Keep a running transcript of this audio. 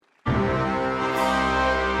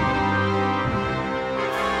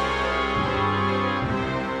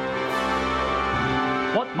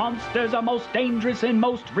monsters are most dangerous and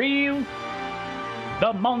most real?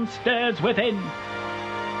 The monsters within.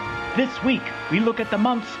 This week, we look at the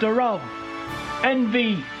monster of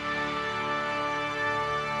envy.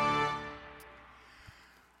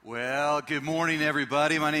 Well, good morning,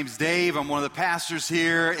 everybody. My name's Dave. I'm one of the pastors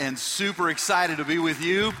here and super excited to be with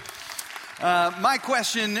you. My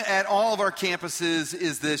question at all of our campuses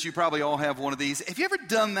is this. You probably all have one of these. Have you ever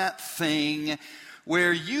done that thing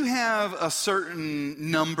where you have a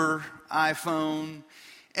certain number iPhone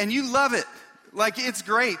and you love it? Like, it's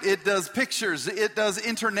great. It does pictures. It does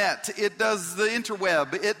internet. It does the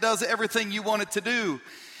interweb. It does everything you want it to do.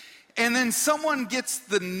 And then someone gets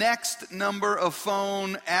the next number of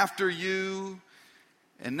phone after you,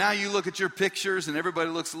 and now you look at your pictures, and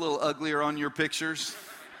everybody looks a little uglier on your pictures.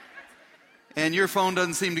 And your phone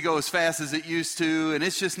doesn't seem to go as fast as it used to, and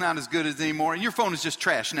it's just not as good as anymore. And your phone is just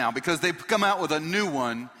trash now because they've come out with a new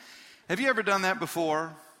one. Have you ever done that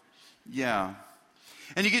before? Yeah.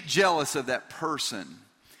 And you get jealous of that person.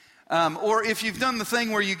 Or if you've done the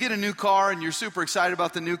thing where you get a new car and you're super excited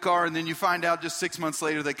about the new car, and then you find out just 6 months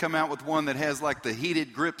later they come out with one that has like the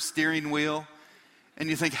heated grip steering wheel. And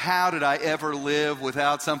you think, how did I ever live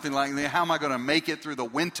without something like that? How am I going to make it through the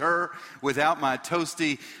winter without my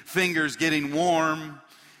toasty fingers getting warm?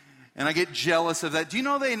 And I get jealous of that. Do you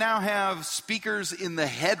know they now have speakers in the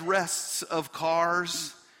headrests of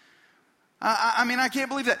cars? I mean, I can't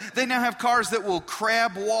believe that. They now have cars that will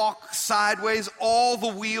crab walk sideways, all the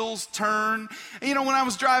wheels turn. And you know, when I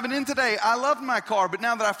was driving in today, I loved my car, but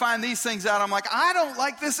now that I find these things out, I'm like, I don't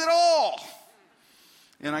like this at all.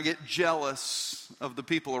 And I get jealous of the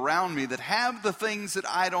people around me that have the things that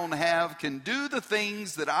I don't have, can do the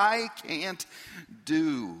things that I can't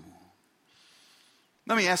do.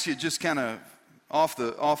 Let me ask you just kind of off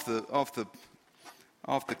the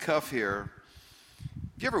cuff here.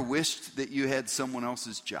 You ever wished that you had someone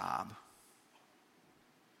else's job?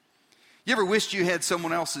 You ever wished you had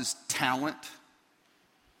someone else's talent?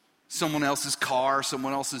 Someone else's car,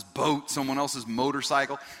 someone else's boat, someone else's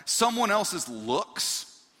motorcycle, someone else's looks?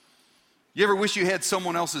 You ever wish you had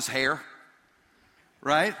someone else's hair?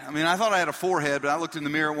 Right? I mean, I thought I had a 4-head, but I looked in the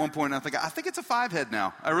mirror at one point and I think it's a 5-head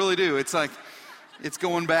now. I really do. It's like, it's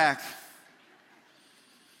going back.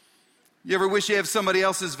 You ever wish you had somebody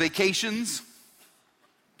else's vacations?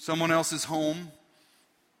 Someone else's home?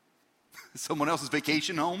 Someone else's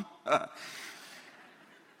vacation home?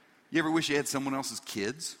 You ever wish you had someone else's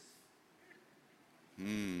kids?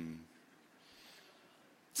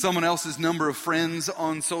 Someone else's number of friends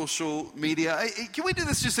on social media? Can we do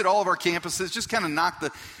this just at all of our campuses? Just kind of knock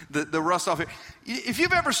the rust off here. If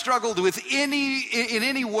you've ever struggled with in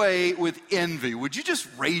any way with envy, would you just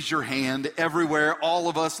raise your hand everywhere, all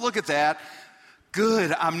of us? Look at that.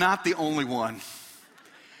 Good, I'm not the only one.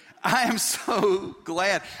 I am so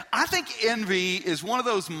glad. I think envy is one of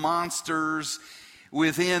those monsters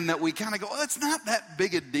within that we kind of go, well, it's not that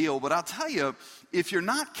big a deal. But I'll tell you, if you're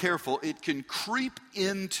not careful, it can creep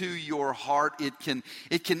into your heart. It can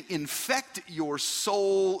infect your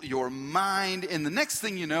soul, your mind. And the next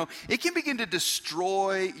thing you know, it can begin to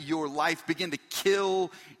destroy your life, begin to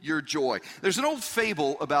kill your joy. There's an old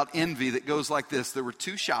fable about envy that goes like this. There were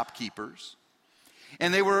 2 shopkeepers.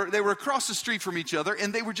 And they were across the street from each other,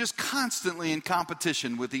 and they were just constantly in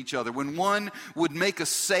competition with each other. When one would make a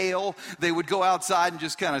sale, they would go outside and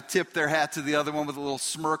just kind of tip their hat to the other one with a little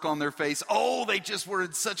smirk on their face. Oh, they just were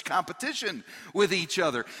in such competition with each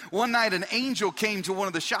other. One night, an angel came to one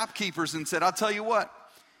of the shopkeepers and said, I'll tell you what,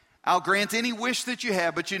 I'll grant any wish that you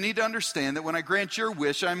have, but you need to understand that when I grant your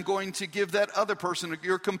wish, I'm going to give that other person,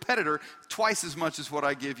 your competitor, twice as much as what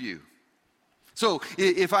I give you. So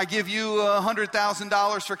if I give you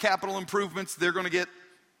 $100,000 for capital improvements, they're going to get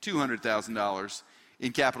 $200,000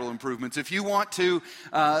 in capital improvements. If you want to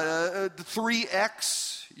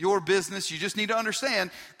 3X your business, you just need to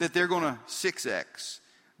understand that they're going to 6X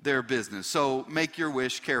their business. So make your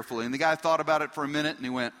wish carefully. And the guy thought about it for a minute and he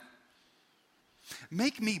went,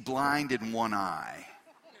 make me blind in one eye.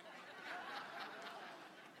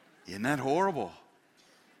 Isn't that horrible?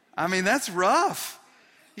 I mean, that's rough.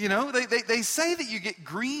 You know, they say that you get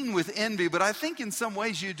green with envy, but I think in some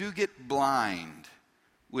ways you do get blind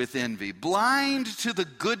with envy. Blind to the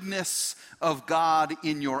goodness of God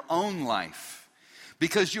in your own life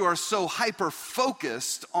because you are so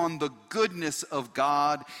hyper-focused on the goodness of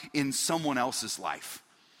God in someone else's life.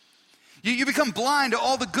 You become blind to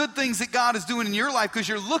all the good things that God is doing in your life because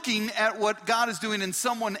you're looking at what God is doing in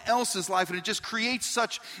someone else's life, and it just creates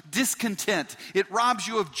such discontent. It robs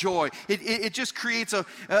you of joy. It just creates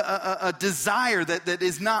a desire that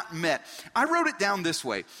is not met. I wrote it down this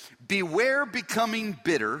way. Beware becoming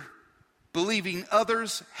bitter believing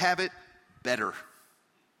others have it better.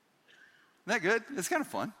 Isn't that good? It's kind of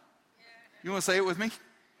fun. You want to say it with me?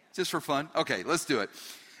 Just for fun? Okay, let's do it.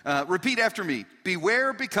 Repeat after me.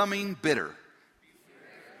 Beware becoming bitter.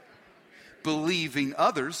 Believing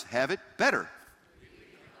others have it better.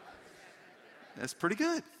 That's pretty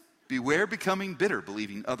good. Beware becoming bitter,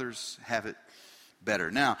 believing others have it better.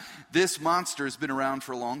 Now, this monster has been around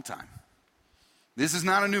for a long time. This is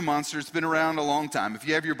not a new monster. It's been around a long time. If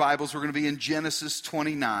you have your Bibles, we're going to be in Genesis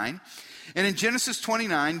 29. And in Genesis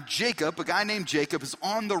 29, Jacob, a guy named Jacob, is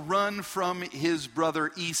on the run from his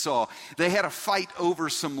brother Esau. They had a fight over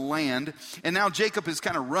some land, and now Jacob is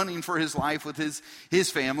kind of running for his life with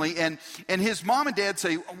his family. And his mom and dad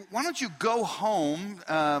say, why don't you go home,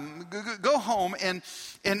 and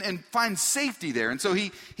find safety there. And so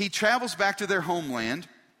he travels back to their homeland,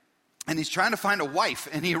 and he's trying to find a wife.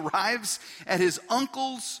 And he arrives at his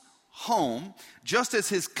uncle's home just as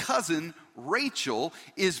his cousin Rachel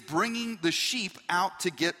is bringing the sheep out to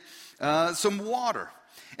get some water.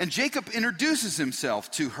 And Jacob introduces himself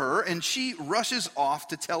to her, and she rushes off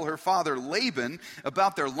to tell her father Laban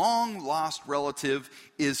about their long-lost relative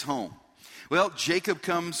is home. Well, Jacob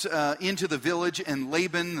comes into the village, and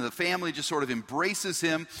Laban, the family, just sort of embraces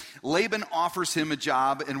him. Laban offers him a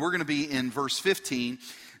job, and we're going to be in verse 15.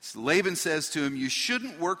 So Laban says to him, you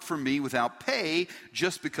shouldn't work for me without pay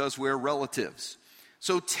just because we're relatives.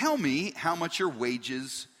 So tell me how much your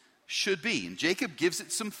wages should be. And Jacob gives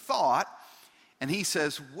it some thought, and he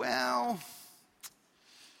says, well,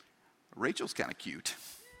 Rachel's kind of cute.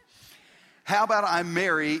 How about I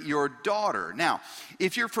marry your daughter? Now,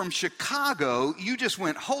 if you're from Chicago, you just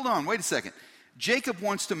went, hold on, wait a second. Jacob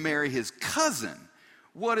wants to marry his cousin.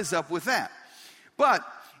 What is up with that? But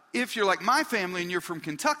if you're like my family and you're from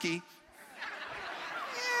Kentucky,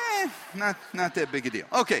 not that big a deal.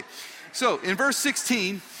 Okay, so in verse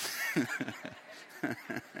 16, all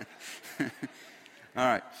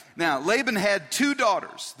right. Now, Laban had two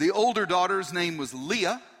daughters. The older daughter's name was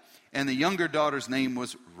Leah, and the younger daughter's name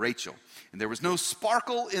was Rachel. And there was no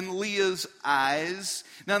sparkle in Leah's eyes.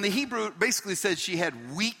 Now, in the Hebrew, it basically said she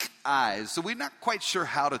had weak eyes. So we're not quite sure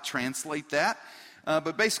how to translate that.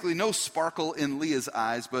 But basically, no sparkle in Leah's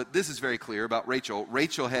eyes. But this is very clear about Rachel.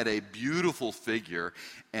 Rachel had a beautiful figure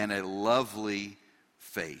and a lovely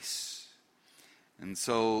face. And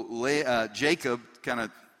so Jacob kind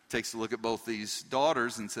of takes a look at both these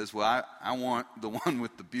daughters and says, well, I want the one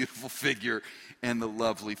with the beautiful figure and the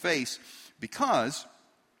lovely face, because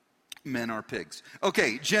men are pigs.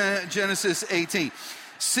 Okay, Genesis 18.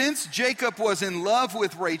 Since Jacob was in love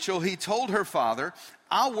with Rachel, he told her father,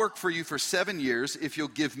 I'll work for you for 7 years if you'll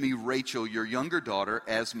give me Rachel, your younger daughter,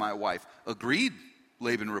 as my wife. Agreed,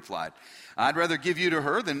 Laban replied. I'd rather give you to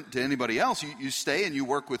her than to anybody else. You stay and you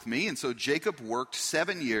work with me. And so Jacob worked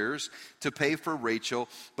 7 years to pay for Rachel,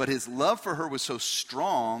 but his love for her was so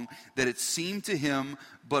strong that it seemed to him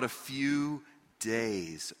but a few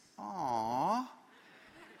days. Aww.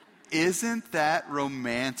 Isn't that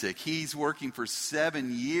romantic? He's working for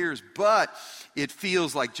 7 years, but it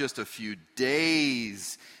feels like just a few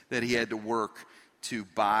days that he had to work to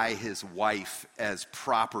buy his wife as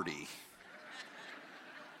property.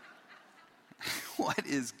 What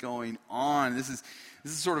is going on? This is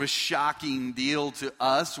sort of a shocking deal to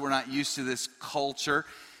us. We're not used to this culture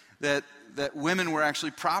that women were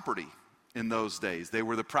actually property in those days. They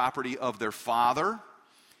were the property of their father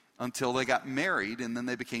until they got married, and then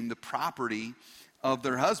they became the property of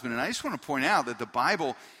their husband. And I just want to point out that the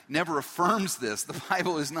Bible never affirms this. The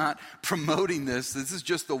Bible is not promoting this. This is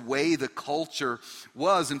just the way the culture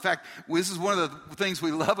was. In fact, this is one of the things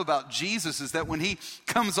we love about Jesus, is that when he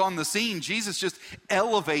comes on the scene, Jesus just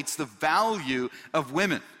elevates the value of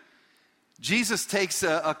women. Jesus takes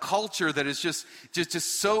a culture that is just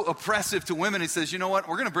so oppressive to women. He says, you know what?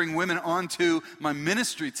 We're going to bring women onto my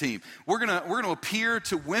ministry team. We're going to appear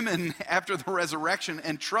to women after the resurrection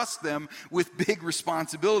and trust them with big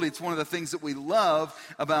responsibility. It's one of the things that we love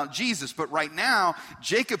about Jesus. But right now,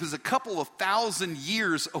 Jacob is a couple of thousand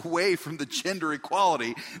years away from the gender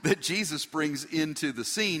equality that Jesus brings into the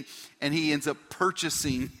scene, and he ends up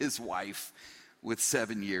purchasing his wife with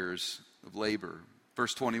 7 years of labor.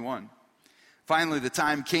 Verse 21. Finally, the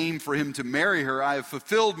time came for him to marry her. I have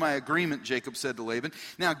fulfilled my agreement, Jacob said to Laban.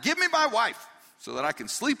 Now give me my wife so that I can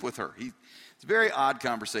sleep with her. It's a very odd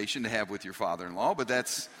conversation to have with your father-in-law, but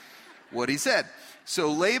that's what he said.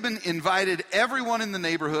 So Laban invited everyone in the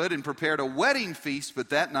neighborhood and prepared a wedding feast.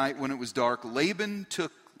 But that night when it was dark, Laban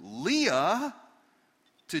took Leah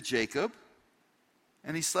to Jacob,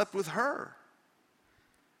 and he slept with her.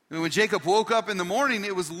 And when Jacob woke up in the morning,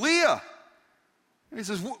 it was Leah He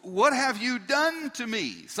says, what have you done to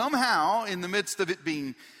me? Somehow, in the midst of it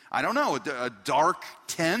being, I don't know, a dark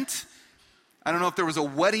tent. I don't know if there was a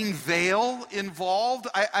wedding veil involved.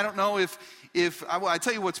 I don't know if I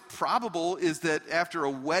tell you what's probable is that after a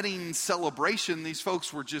wedding celebration, these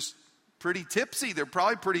folks were just pretty tipsy. They're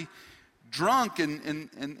probably pretty drunk,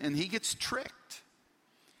 and he gets tricked.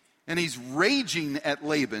 And he's raging at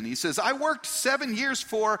Laban. He says, I worked 7 years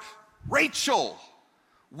for Rachel.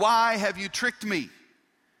 Why have you tricked me?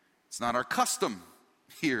 It's not our custom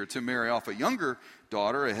here to marry off a younger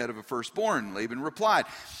daughter ahead of a firstborn. Laban replied,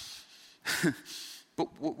 but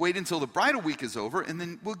wait until the bridal week is over, and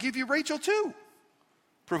then we'll give you Rachel too,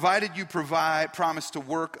 provided you promise to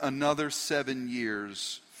work another 7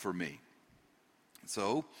 years for me.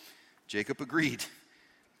 So Jacob agreed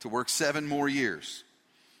to work 7 more years.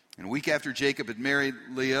 And a week after Jacob had married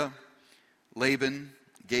Leah, Laban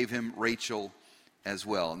gave him Rachel as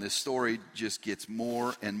well. And this story just gets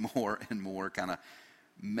more and more and more kind of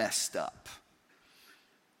messed up.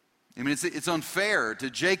 I mean, it's unfair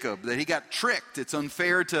to Jacob that he got tricked. It's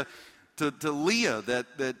unfair to Leah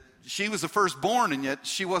that she was the firstborn, and yet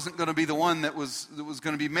she wasn't going to be the one that was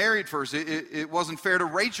going to be married first. It wasn't fair to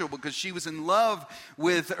Rachel because she was in love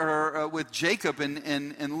with Jacob,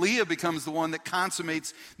 and Leah becomes the one that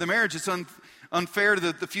consummates the marriage. It's unfair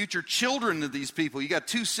to the future children of these people. You got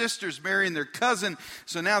 2 sisters marrying their cousin,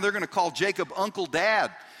 so now they're going to call Jacob Uncle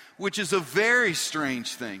Dad, which is a very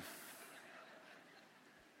strange thing.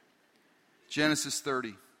 Genesis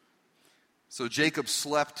 30. So Jacob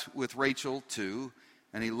slept with Rachel too,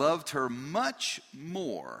 and he loved her much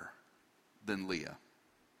more than Leah.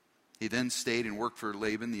 He then stayed and worked for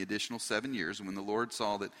Laban the additional 7 years, and when the Lord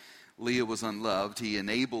saw that Leah was unloved, he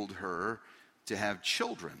enabled her to have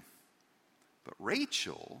children. But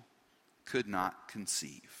Rachel could not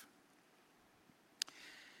conceive.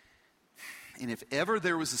 And if ever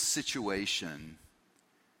there was a situation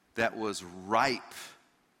that was ripe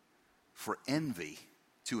for envy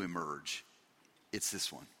to emerge, it's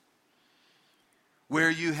this one.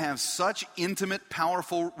 Where you have such intimate,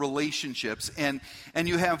 powerful relationships, and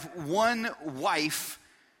you have one wife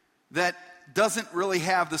that doesn't really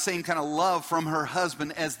have the same kind of love from her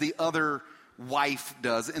husband as the other wife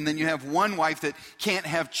does, and then you have one wife that can't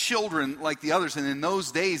have children like the others. And in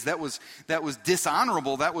those days, that was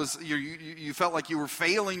dishonorable. That was you felt like you were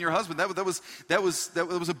failing your husband. That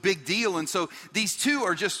was a big deal. And so these two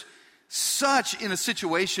are just such in a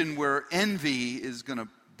situation where envy is going to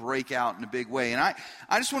break out in a big way. And I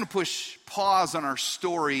just want to push pause on our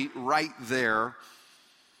story right there.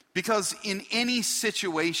 Because in any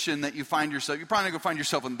situation that you find yourself, you're probably not going to find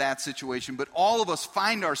yourself in that situation, but all of us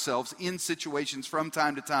find ourselves in situations from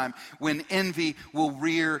time to time when envy will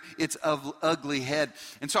rear its ugly head.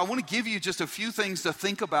 And so I want to give you just a few things to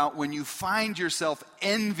think about when you find yourself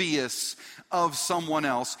envious of someone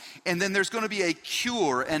else. And then there's going to be a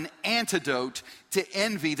cure, an antidote to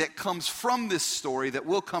envy that comes from this story that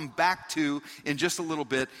we'll come back to in just a little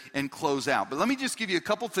bit and close out. But let me just give you a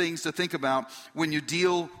couple things to think about when you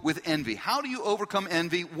deal with envy. How do you overcome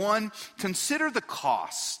envy? 1, consider the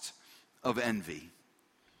cost of envy.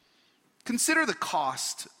 Consider the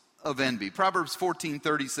cost of envy. Proverbs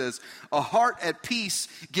 14:30 says, a heart at peace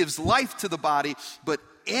gives life to the body, but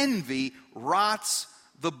envy rots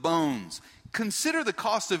the bones. Consider the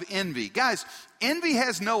cost of envy. Guys, envy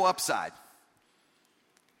has no upside.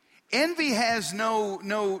 Envy has no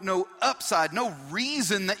upside, no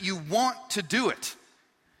reason that you want to do it.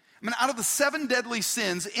 I mean, out of the 7 deadly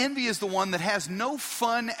sins, envy is the one that has no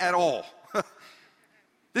fun at all.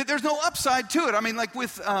 There's no upside to it. I mean, like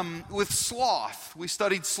with sloth. We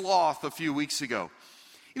studied sloth a few weeks ago.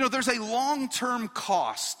 You know, there's a long-term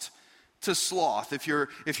cost to sloth. If you're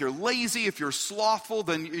lazy, if you're slothful,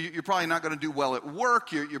 then you're probably not going to do well at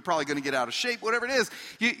work. You're probably going to get out of shape, whatever it is.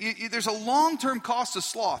 There's a long-term cost to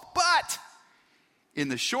sloth. But in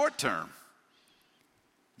the short term,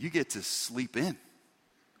 you get to sleep in.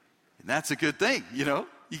 And that's a good thing, you know.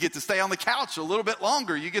 You get to stay on the couch a little bit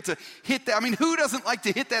longer. You get to hit that. I mean, who doesn't like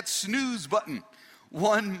to hit that snooze button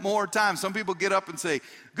one more time? Some people get up and say,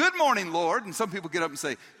 good morning, Lord. And some people get up and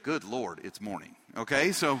say, good Lord, it's morning.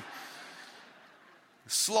 Okay, so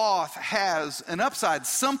sloth has an upside,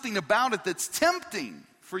 something about it that's tempting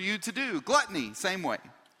for you to do. Gluttony, same way.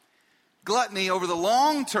 Gluttony over the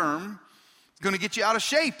long term is going to get you out of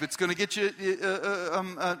shape. It's going to get you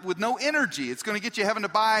with no energy. It's going to get you having to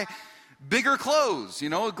buy bigger clothes. You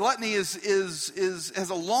know, gluttony has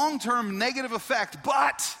a long-term negative effect,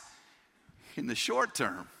 but in the short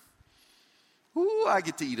term, I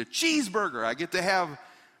get to eat a cheeseburger. I get to have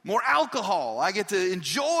more alcohol. I get to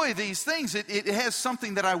enjoy these things. It has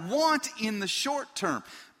something that I want in the short term.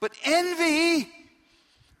 But envy,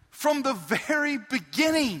 from the very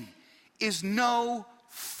beginning, is no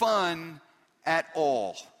fun at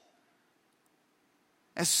all.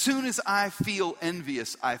 As soon as I feel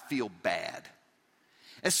envious, I feel bad.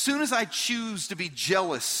 As soon as I choose to be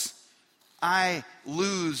jealous, I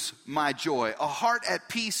lose my joy. A heart at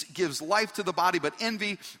peace gives life to the body, but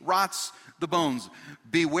envy rots the bones.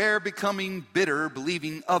 Beware becoming bitter,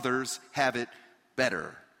 believing others have it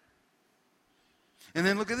better. And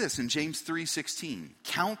then look at this in James 3:16.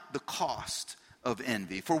 Count the cost of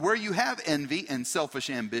envy. For where you have envy and selfish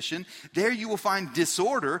ambition, there you will find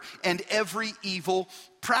disorder and every evil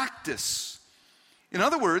practice. In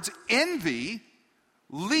other words, envy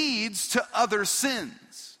leads to other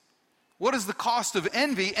sins. What is the cost of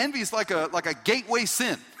envy? Envy is like a gateway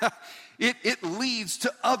sin. It leads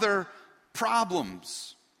to other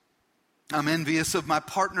problems. I'm envious of my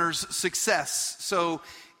partner's success. So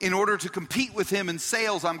in order to compete with him in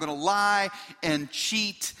sales, I'm going to lie and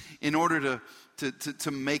cheat in order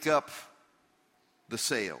to make up the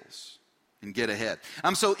sales and get ahead.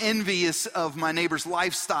 I'm so envious of my neighbor's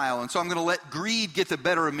lifestyle, and so I'm going to let greed get the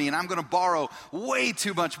better of me, and I'm going to borrow way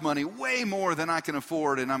too much money, way more than I can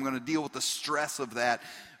afford, and I'm going to deal with the stress of that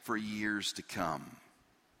for years to come.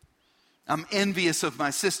 I'm envious of my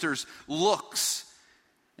sister's looks,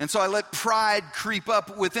 and so I let pride creep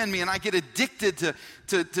up within me, and I get addicted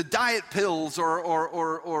to diet pills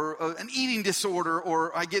or an eating disorder,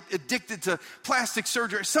 or I get addicted to plastic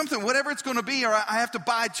surgery, or something, whatever it's going to be, or I have to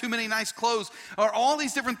buy too many nice clothes, or all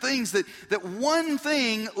these different things that one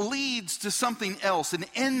thing leads to something else. And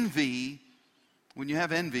envy, when you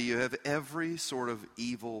have envy, you have every sort of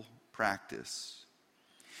evil practice.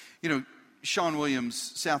 You know, Sean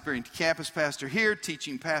Williams, South Barrington campus pastor here,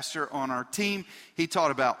 teaching pastor on our team. He taught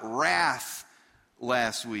about wrath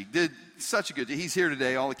last week. Did such a good job. He's here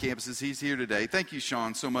today, all the campuses. He's here today. Thank you,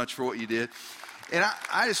 Sean, so much for what you did. And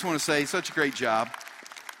I just want to say, such a great job.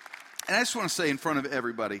 And I just want to say in front of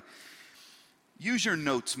everybody, use your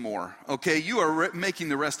notes more, okay? You are making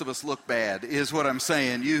the rest of us look bad, is what I'm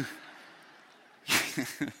saying.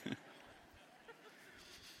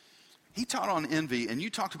 He taught on envy, and you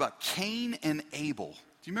talked about Cain and Abel.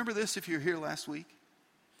 Do you remember this if you were here last week?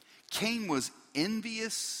 Cain was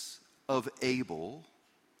envious of Abel,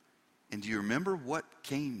 and do you remember what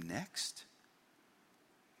came next?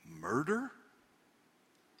 Murder?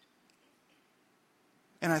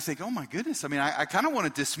 And I think, oh my goodness, I mean, I kind of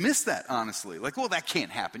want to dismiss that, honestly. Like, well, that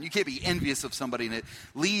can't happen. You can't be envious of somebody and it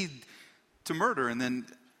lead to murder. And then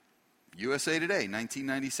USA Today,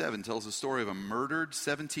 1997, tells the story of a murdered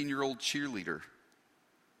 17-year-old cheerleader.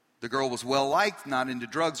 The girl was well-liked, not into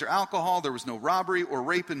drugs or alcohol. There was no robbery or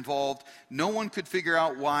rape involved. No one could figure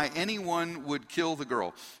out why anyone would kill the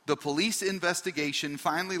girl. The police investigation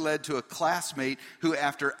finally led to a classmate who,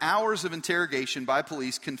 after hours of interrogation by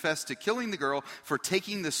police, confessed to killing the girl for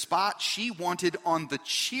taking the spot she wanted on the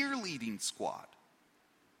cheerleading squad.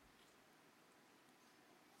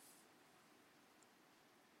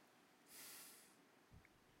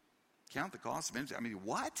 Count the cost of envy. I mean,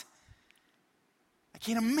 what? I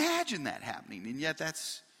can't imagine that happening, and yet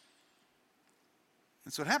that's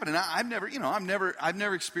what happened. And I've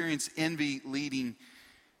never experienced envy leading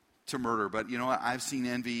to murder. But you know what? I've seen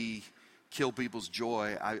envy kill people's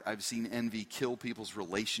joy. I've seen envy kill people's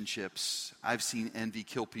relationships. I've seen envy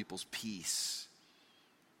kill people's peace.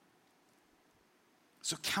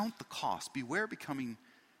 So count the cost. Beware becoming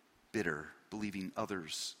bitter, believing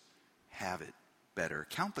others have it better.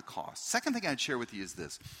 Count the cost. Second thing I'd share with you is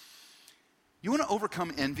this. You want to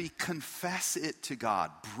overcome envy? Confess it to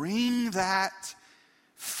God. Bring that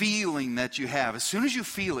feeling that you have. As soon as you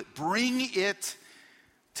feel it, bring it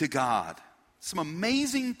to God. Some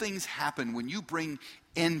amazing things happen when you bring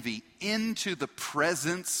envy into the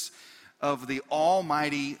presence of the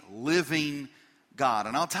almighty living God.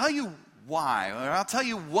 And I'll tell you why, or I'll tell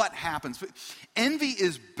you what happens. But envy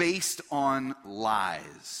is based on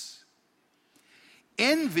lies.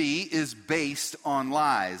 Envy is based on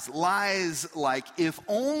lies. Lies like, if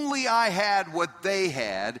only I had what they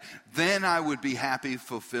had, then I would be happy,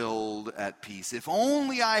 fulfilled, at peace. If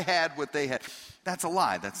only I had what they had. That's a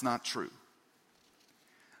lie. That's not true.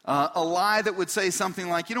 A lie that would say something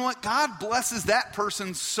like, you know what, God blesses that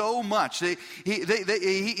person so much.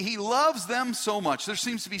 He loves them so much. There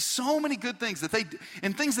seems to be so many good things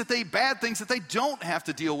bad things that they don't have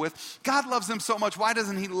to deal with. God loves them so much. Why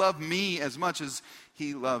doesn't he love me as much as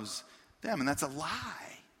he loves them? And that's a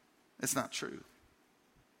lie. It's not true.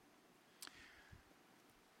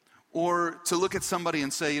 Or to look at somebody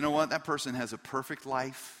and say, you know what, that person has a perfect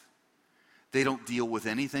life. They don't deal with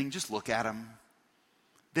anything. Just look at them.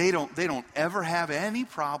 They don't ever have any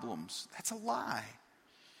problems. That's a lie.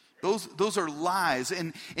 Those are lies,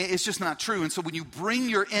 and it's just not true. And so when you bring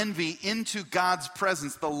your envy into God's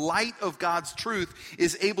presence, the light of God's truth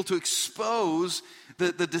is able to expose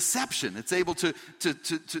the deception. It's able to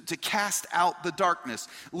cast out the darkness.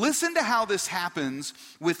 Listen to how this happens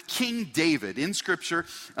with King David. In Scripture,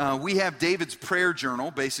 we have David's prayer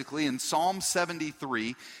journal, basically, in Psalm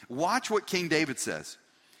 73. Watch what King David says.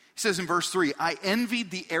 He says in verse 3, I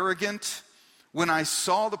envied the arrogant when I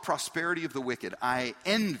saw the prosperity of the wicked. I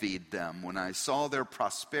envied them when I saw their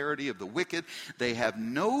prosperity of the wicked. They have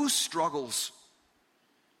no struggles.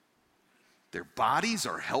 Their bodies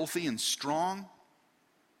are healthy and strong.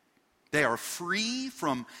 They are free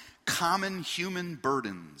from common human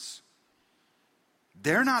burdens.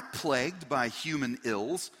 They're not plagued by human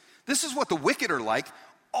ills. This is what the wicked are like,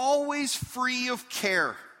 always free of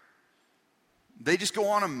care. They just go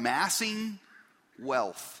on amassing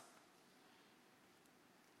wealth.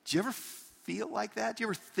 Do you ever feel like that? Do you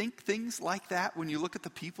ever think things like that when you look at the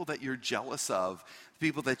people that you're jealous of, the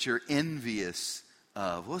people that you're envious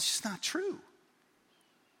of? Well, it's just not true.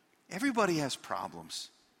 Everybody has problems.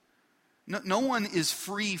 No one is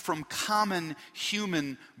free from common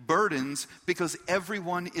human burdens because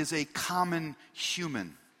everyone is a common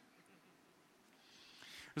human.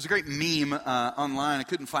 There's a great meme online. I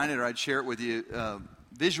couldn't find it or I'd share it with you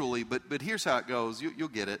visually, but here's how it goes. You'll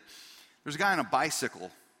get it. There's a guy on a bicycle,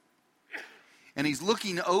 and he's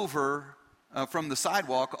looking over from the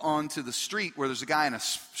sidewalk onto the street where there's a guy in a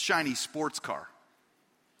shiny sports car.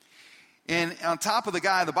 And on top of the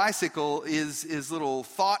guy on the bicycle is his little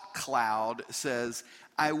thought cloud says,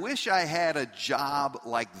 I wish I had a job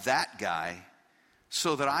like that guy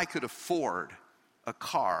so that I could afford a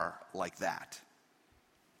car like that.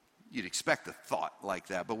 You'd expect a thought like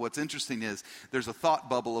that. But what's interesting is there's a thought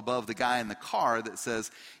bubble above the guy in the car that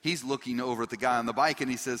says, he's looking over at the guy on the bike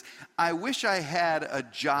and he says, I wish I had a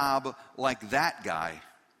job like that guy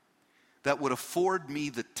that would afford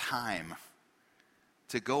me the time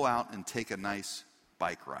to go out and take a nice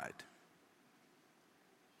bike ride.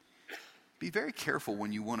 Be very careful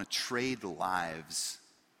when you want to trade lives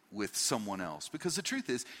with someone else, because the truth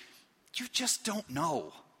is, you just don't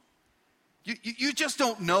know. You just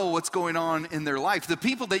don't know what's going on in their life. The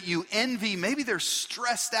people that you envy, maybe they're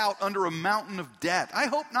stressed out under a mountain of debt. I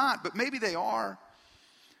hope not, but maybe they are.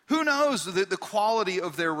 Who knows the quality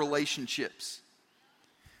of their relationships?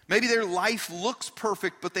 Maybe their life looks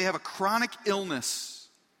perfect, but they have a chronic illness.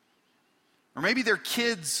 Or maybe their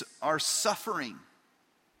kids are suffering.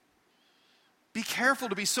 Be careful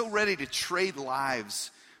to be so ready to trade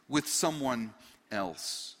lives with someone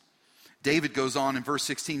else. David goes on in verse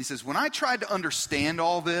 16, he says, when I tried to understand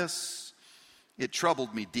all this, it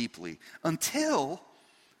troubled me deeply until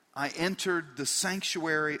I entered the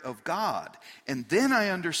sanctuary of God. And then I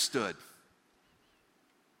understood.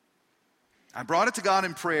 I brought it to God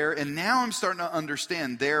in prayer, and now I'm starting to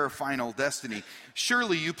understand their final destiny.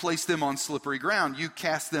 Surely you place them on slippery ground. You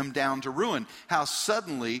cast them down to ruin. How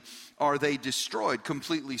suddenly are they destroyed,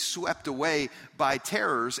 completely swept away by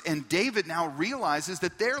terrors. And David now realizes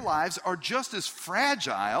that their lives are just as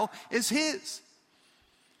fragile as his.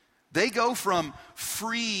 They go from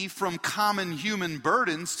free from common human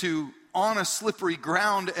burdens to on a slippery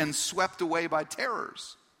ground and swept away by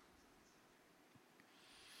terrors.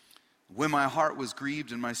 When my heart was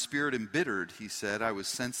grieved and my spirit embittered, he said, I was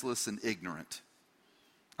senseless and ignorant.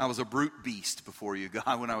 I was a brute beast before you,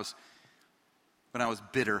 God, when I was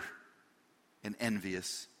bitter and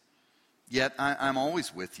envious. Yet I'm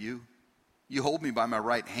always with you. You hold me by my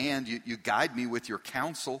right hand. You guide me with your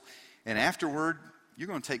counsel. And afterward, you're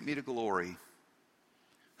going to take me to glory.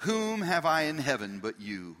 Whom have I in heaven but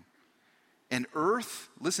you? And earth,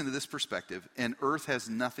 listen to this perspective, and earth has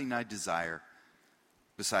nothing I desire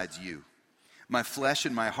besides you. My flesh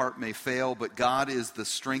and my heart may fail, but God is the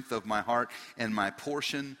strength of my heart and my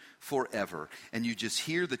portion forever. And you just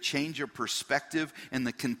hear the change of perspective and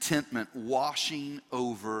the contentment washing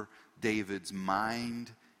over David's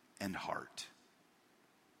mind and heart.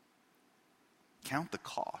 Count the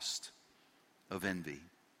cost of envy.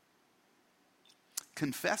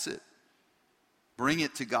 Confess it. Bring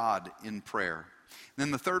it to God in prayer. And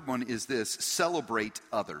then the third one is this: celebrate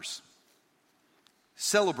others.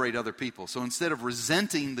 Celebrate other people. So instead of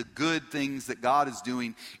resenting the good things that God is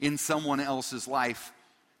doing in someone else's life,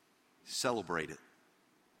 celebrate it.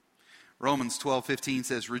 Romans 12:15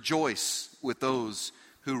 says, rejoice with those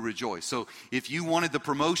who rejoice. So if you wanted the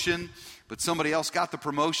promotion, but somebody else got the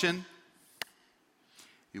promotion,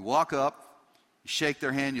 You walk up, you shake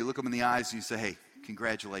their hand, you look them in the eyes, and you say, hey,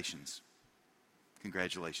 congratulations.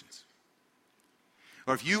 Congratulations.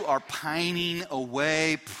 Or if you are pining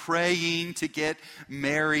away, praying to get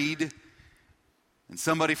married, and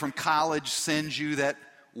somebody from college sends you that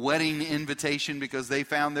wedding invitation because they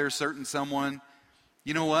found their certain someone,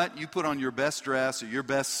 you know what? You put on your best dress or your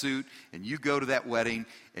best suit, and you go to that wedding,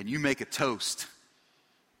 and you make a toast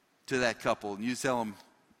to that couple, and you tell them,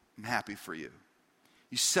 I'm happy for you.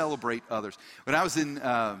 You celebrate others. When I was in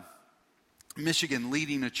Michigan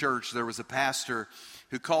leading a church, there was a pastor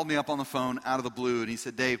who called me up on the phone out of the blue, and he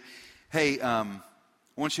said, Dave, hey, I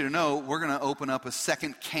want you to know we're going to open up a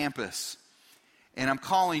second campus. And I'm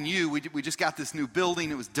calling you. We just got this new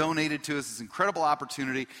building. It was donated to us. It's an incredible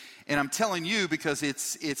opportunity. And I'm telling you because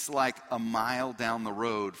it's like a mile down the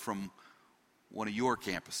road from one of your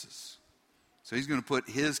campuses. So he's going to put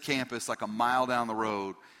his campus like a mile down the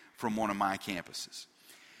road from one of my campuses.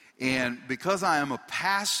 And because I am a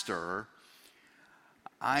pastor,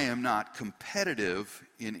 I am not competitive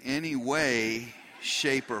in any way,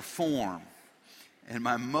 shape, or form. And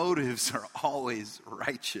my motives are always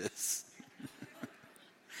righteous.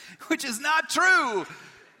 Which is not true.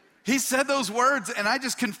 He said those words, and I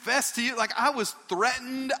just confess to you, like I was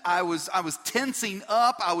threatened. I was tensing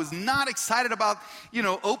up. I was not excited about,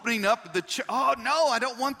 opening up the church. Oh, no, I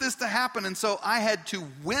don't want this to happen. And so I had to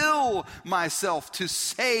will myself to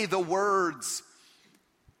say the words,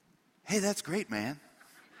 hey, that's great, man.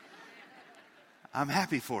 I'm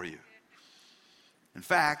happy for you. In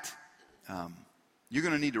fact, you're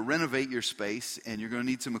going to need to renovate your space, and you're going to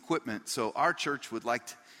need some equipment. So our church would like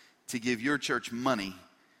to give your church money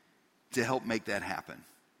to help make that happen.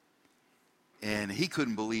 And he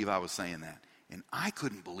couldn't believe I was saying that. And I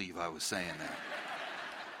couldn't believe I was saying that.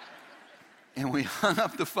 And we hung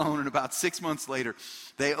up the phone, and about 6 months later,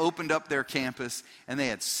 they opened up their campus, and they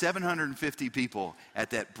had 750 people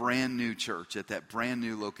at that brand new church, at that brand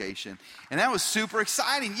new location. And that was super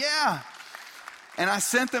exciting, yeah. And I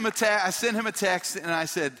sent him a text, and I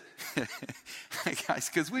said, guys,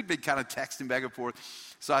 because we'd been kind of texting back and forth.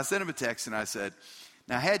 So I sent him a text, and I said,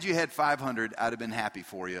 now, had you had 500, I'd have been happy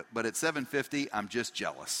for you. But at 750, I'm just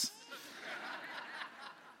jealous.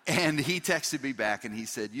 And he texted me back, and he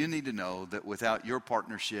said, you need to know that without your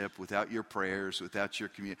partnership, without your prayers, without your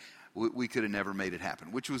community, we could have never made it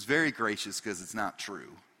happen, which was very gracious because it's not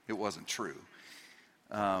true. It wasn't true.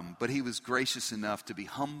 But he was gracious enough to be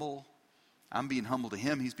humble. I'm being humble to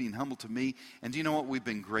him. He's being humble to me. And do you know what? We've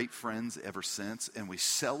been great friends ever since, and we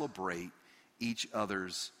celebrate each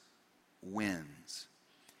other's wins.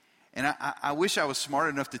 And I wish I was smart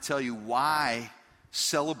enough to tell you why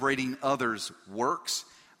celebrating others works.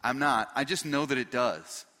 I'm not. I just know that it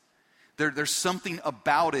does. There's something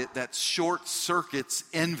about it that short circuits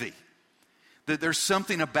envy. That there's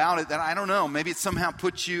something about it that, I don't know, maybe it somehow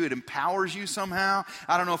it empowers you somehow.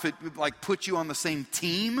 I don't know if it puts you on the same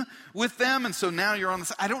team with them, and so now you're on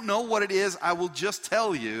I don't know what it is. I will just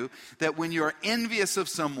tell you that when you're envious of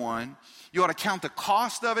someone, you ought to count the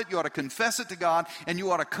cost of it, you ought to confess it to God, and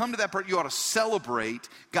you ought to come to that person, you ought to celebrate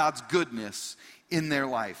God's goodness in their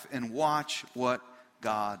life and watch what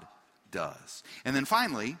God does. And then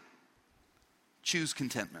finally, choose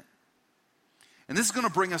contentment. And this is going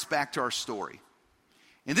to bring us back to our story.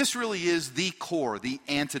 And this really is the core, the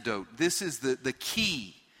antidote. This is the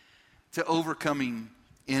key to overcoming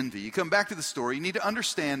envy. You come back to the story, you need to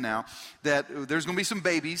understand now that there's going to be some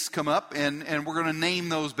babies come up, and we're going to name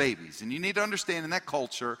those babies. And you need to understand in that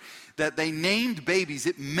culture that they named babies.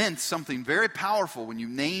 It meant something very powerful when you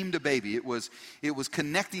named a baby. It was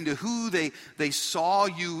connecting to who they saw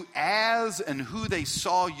you as and who they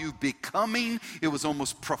saw you becoming. It was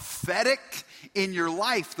almost prophetic in your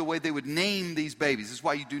life the way they would name these babies. This is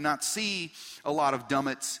why you do not see a lot of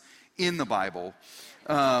dummets in the Bible.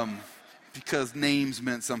 Because names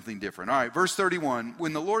meant something different. All right, verse 31.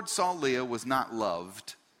 When the Lord saw Leah was not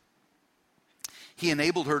loved, he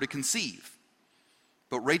enabled her to conceive.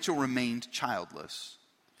 But Rachel remained childless.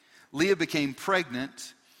 Leah became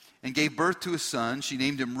pregnant and gave birth to a son. She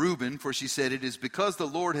named him Reuben, for she said, it is because the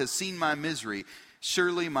Lord has seen my misery.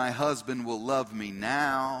 Surely my husband will love me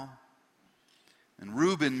now. And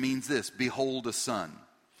Reuben means this, behold a son.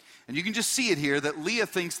 And you can just see it here that Leah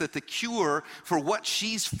thinks that the cure for what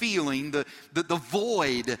she's feeling, the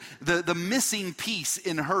void, the missing piece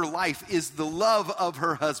in her life is the love of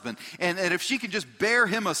her husband. And if she can just bear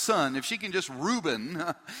him a son, if she can just Reuben,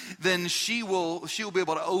 then she will be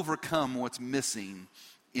able to overcome what's missing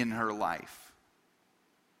in her life.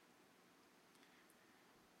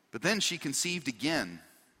 But then she conceived again.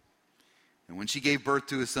 And when she gave birth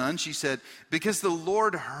to a son, she said, because the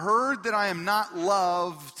Lord heard that I am not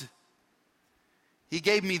loved, he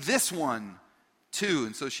gave me this one too.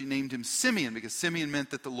 And so she named him Simeon, because Simeon meant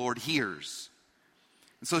that the Lord hears.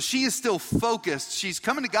 And so she is still focused. She's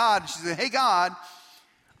coming to God and she said, hey God,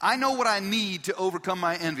 I know what I need to overcome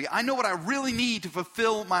my envy. I know what I really need to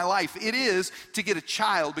fulfill my life. It is to get a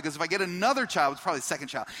child, because if I get another child, it's probably a second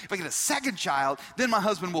child. If I get a second child, then my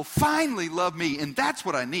husband will finally love me. And that's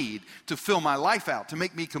what I need to fill my life out, to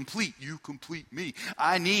make me complete. You complete me.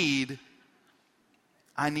 I need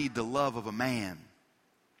the love of a man.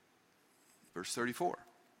 Verse 34.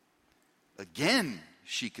 Again,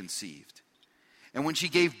 she conceived. And when she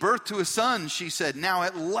gave birth to a son, she said, now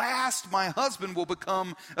at last my husband will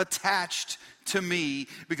become attached to me,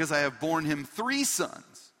 because I have borne him 3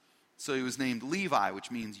 sons. So he was named Levi,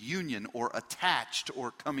 which means union or attached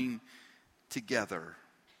or coming together.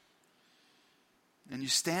 And you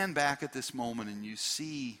stand back at this moment and you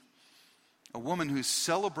see a woman who's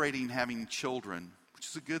celebrating having children, which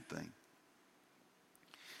is a good thing.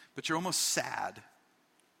 But you're almost sad,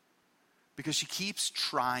 because she keeps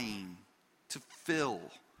trying to fill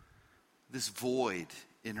this void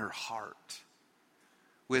in her heart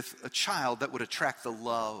with a child that would attract the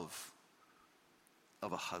love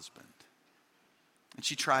of a husband. And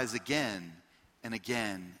she tries again and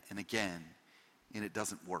again and again, and it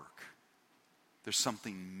doesn't work. There's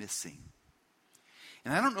something missing.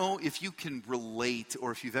 And I don't know if you can relate,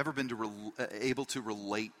 or if you've ever been able to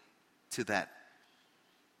relate to that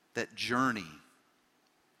journey,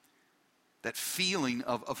 that feeling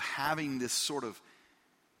of having this sort of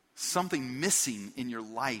something missing in your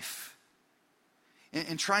life,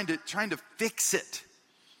 and trying to fix it.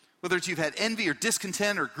 Whether it's you've had envy or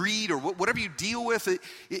discontent or greed or whatever you deal with,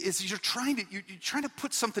 you're trying to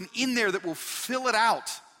put something in there that will fill it out.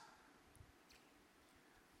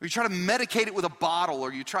 Or you try to medicate it with a bottle,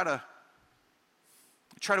 or you try to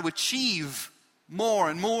achieve more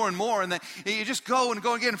and more and more, and then you just go and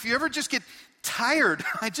go again. If you ever just get tired,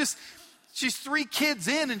 she's 3 kids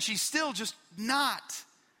in and she's still just not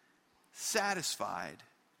satisfied,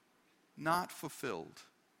 not fulfilled.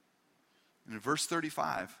 And in verse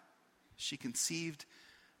 35, she conceived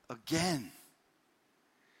again.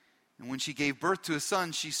 And when she gave birth to a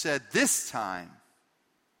son, she said, this time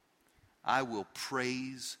I will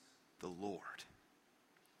praise the Lord.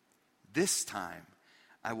 This time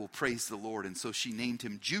I will praise the Lord. And so she named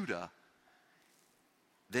him Judah.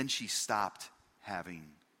 Then she stopped having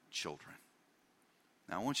children.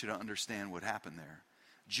 Now I want you to understand what happened there.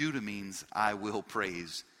 Judah means I will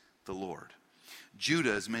praise the Lord.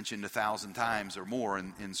 Judah is mentioned 1,000 times or more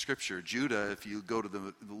in Scripture. Judah, if you go to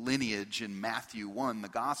the lineage in Matthew 1, the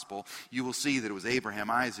Gospel, you will see that it was Abraham,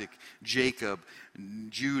 Isaac, Jacob,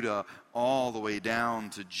 Judah, all the way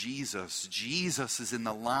down to Jesus. Jesus is in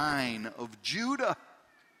the line of Judah.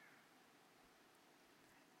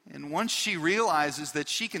 And once she realizes that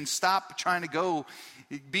she can stop trying to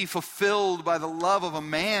be fulfilled by the love of a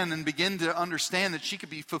man and begin to understand that she could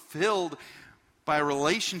be fulfilled by a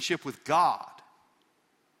relationship with God,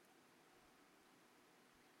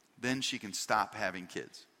 then she can stop having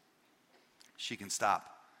kids. She can stop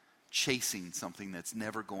chasing something that's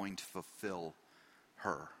never going to fulfill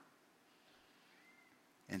her.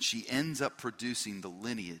 And she ends up producing the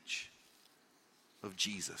lineage of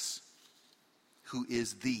Jesus, who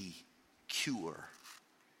is the cure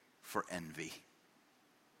for envy.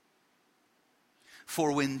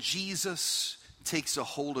 For when Jesus takes a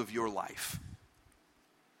hold of your life,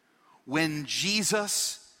 when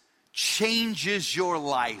Jesus changes your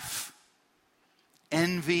life,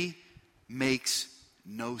 envy makes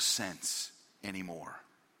no sense anymore.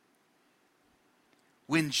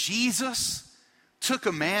 When Jesus took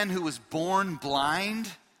a man who was born blind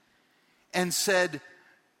and said,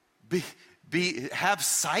 have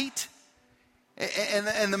sight,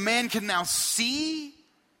 and the man can now see,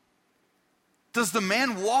 does the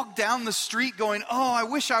man walk down the street going, oh, I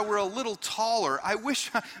wish I were a little taller. I wish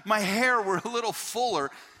my hair were a little fuller.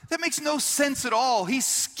 That makes no sense at all. He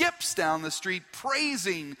skips down the street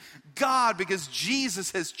praising God because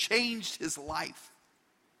Jesus has changed his life.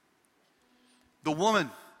 The woman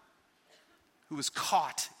who was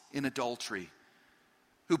caught in adultery,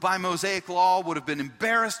 who by Mosaic law would have been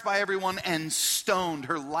embarrassed by everyone and stoned.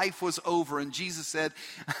 Her life was over. And Jesus said,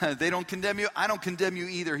 they don't condemn you. I don't condemn you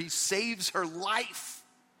either. He saves her life.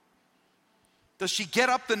 Does she get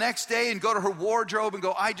up the next day and go to her wardrobe and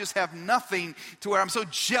go, I just have nothing to wear. I'm so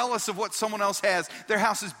jealous of what someone else has. Their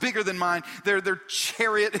house is bigger than mine. Their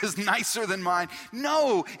chariot is nicer than mine.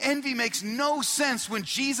 No, envy makes no sense when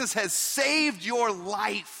Jesus has saved your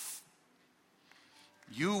life.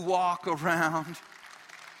 You walk around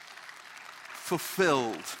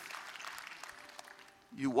fulfilled.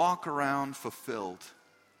 You walk around fulfilled.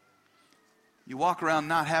 You walk around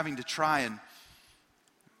not having to try and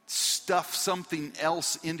stuff something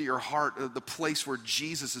else into your heart, the place where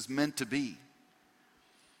Jesus is meant to be.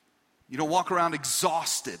 You don't walk around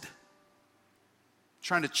exhausted,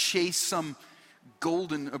 trying to chase some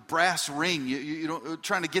golden brass ring. You don't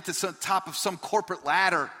trying to get to the top of some corporate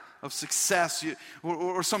ladder of success,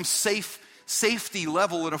 or some safety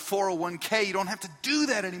level in a 401k. You don't have to do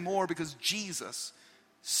that anymore because Jesus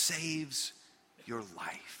saves your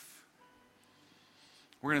life.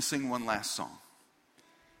 We're going to sing one last song.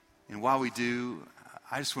 And while we do,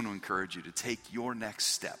 I just want to encourage you to take your next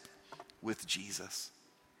step with Jesus.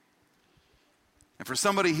 And for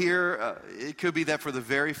somebody here, it could be that for the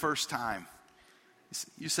very first time,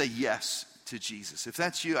 you say yes to Jesus. If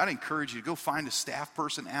that's you, I'd encourage you to go find a staff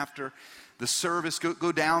person after the service.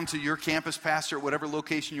 Go down to your campus pastor at whatever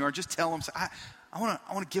location you are. Just tell them, I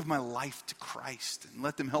want to give my life to Christ, and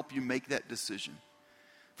let them help you make that decision.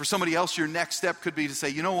 For somebody else, your next step could be to say,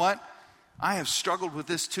 you know what? I have struggled with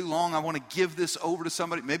this too long. I want to give this over to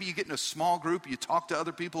somebody. Maybe you get in a small group, you talk to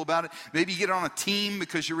other people about it. Maybe you get on a team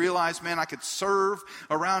because you realize, man, I could serve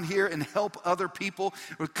around here and help other people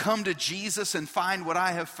or come to Jesus and find what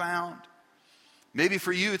I have found. Maybe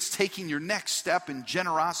for you, it's taking your next step in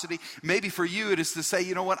generosity. Maybe for you, it is to say,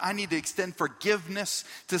 you know what, I need to extend forgiveness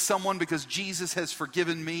to someone because Jesus has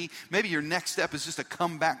forgiven me. Maybe your next step is just to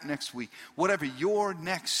come back next week. Whatever your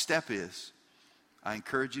next step is, I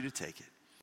encourage you to take it.